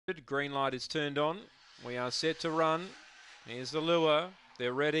Green light is turned on. We are set to run. Here's the lure.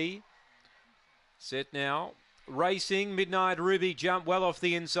 They're ready. Set now. Racing, Midnight Ruby jumped well off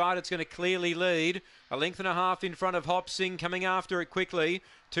the inside. It's going to clearly lead. A length and a half in front of Hop Sing, coming after it quickly.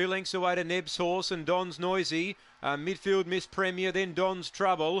 2 lengths away to Neb's Horse and Don's Noisy. Midfield Miss Premier, then Don's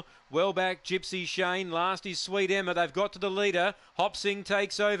Trouble. Well back Gypsy Shane. Last is Sweet Emma. They've got to the leader. Hop Sing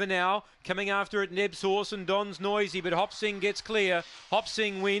takes over now. Coming after it Neb's Horse and Don's Noisy, but Hop Sing gets clear. Hop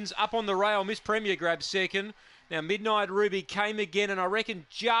Sing wins. Up on the rail, Miss Premier grabs second. Now Midnight Ruby came again and I reckon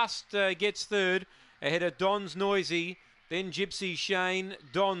just gets third. Ahead of Don's Noisy, then Gypsy Shane,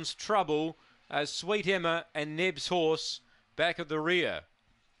 Don's Trouble, Sweet Emma and Neb's Horse back at the rear.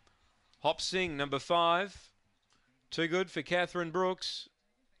 Hop Sing, number 5. Too good for Catherine Brooks.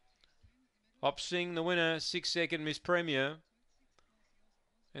 Hop Sing, the winner, 6nd Miss Premier.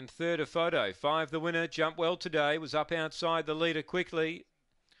 And third a photo. 5 the winner, jumped well today, was up outside the leader quickly.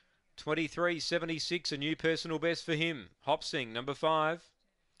 23.76, a new personal best for him. Hop Sing, number 5.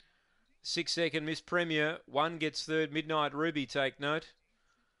 6nd Miss Premier. 1 gets third, Midnight Ruby, take note.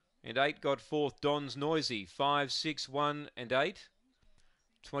 And 8 got 4th, Don's Noisy. 5, 6, 1 and 8.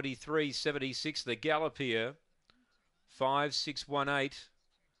 23.76, the gallop here. 5, 6, 1, 8.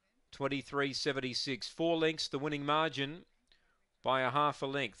 23.76. 4 lengths, the winning margin by a half a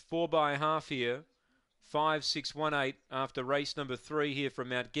length. 4 by a half here. 5, 6, 1, 8 after race number 3 here from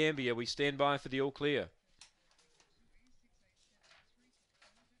Mt-Gambier. We stand by for the all clear.